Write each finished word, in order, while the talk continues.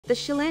The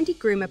SHELANDY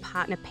Groomer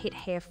Partner Pet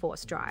Hair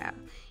Force Dryer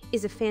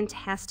is a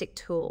fantastic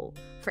tool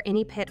for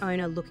any pet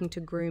owner looking to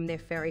groom their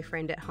furry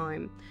friend at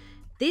home.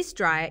 This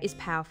dryer is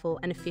powerful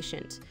and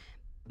efficient,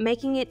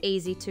 making it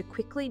easy to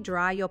quickly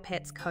dry your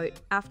pet's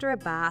coat after a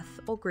bath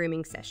or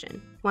grooming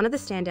session. One of the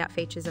standout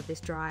features of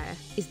this dryer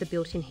is the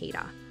built-in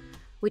heater,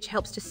 which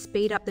helps to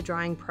speed up the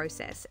drying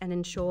process and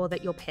ensure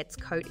that your pet's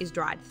coat is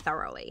dried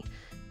thoroughly.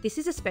 This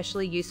is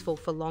especially useful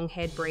for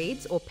long-haired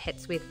breeds or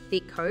pets with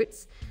thick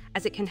coats,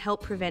 as it can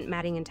help prevent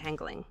matting and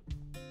tangling.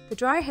 The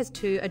dryer has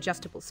 2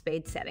 adjustable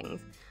speed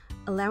settings,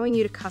 allowing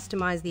you to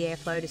customize the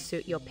airflow to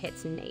suit your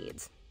pet's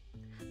needs.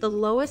 The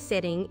lower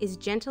setting is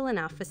gentle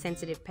enough for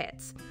sensitive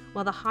pets,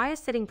 while the higher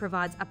setting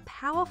provides a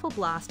powerful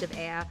blast of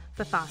air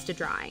for faster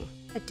drying.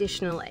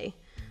 Additionally,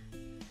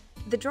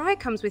 the dryer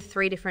comes with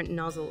 3 different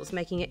nozzles,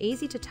 making it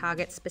easy to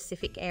target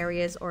specific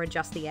areas or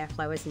adjust the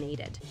airflow as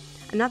needed.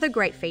 Another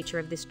great feature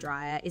of this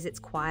dryer is its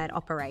quiet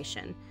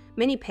operation.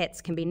 Many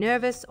pets can be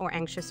nervous or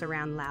anxious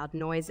around loud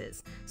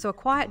noises, so a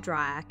quiet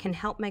dryer can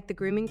help make the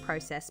grooming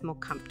process more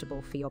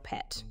comfortable for your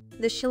pet.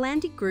 The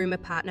SHELANDY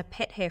Groomer Partner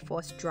Pet Hair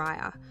Force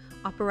Dryer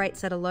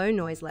operates at a low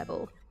noise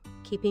level,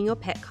 keeping your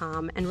pet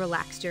calm and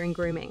relaxed during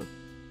grooming.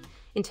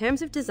 In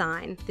terms of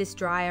design, this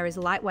dryer is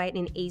lightweight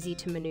and easy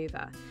to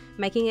maneuver,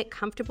 making it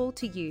comfortable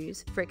to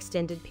use for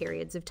extended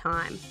periods of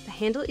time. The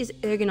handle is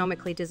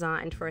ergonomically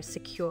designed for a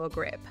secure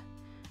grip,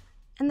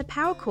 and the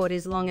power cord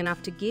is long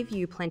enough to give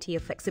you plenty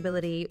of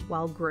flexibility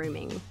while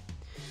grooming.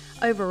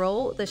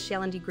 Overall, the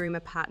SHELANDY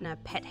Groomer Partner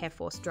Pet Hair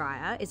Force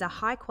Dryer is a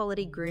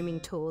high-quality grooming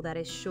tool that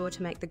is sure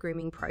to make the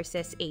grooming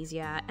process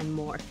easier and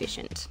more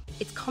efficient.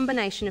 Its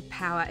combination of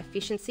power,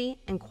 efficiency,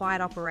 and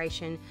quiet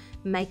operation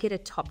make it a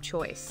top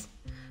choice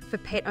for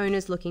pet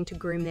owners looking to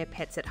groom their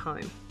pets at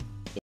home.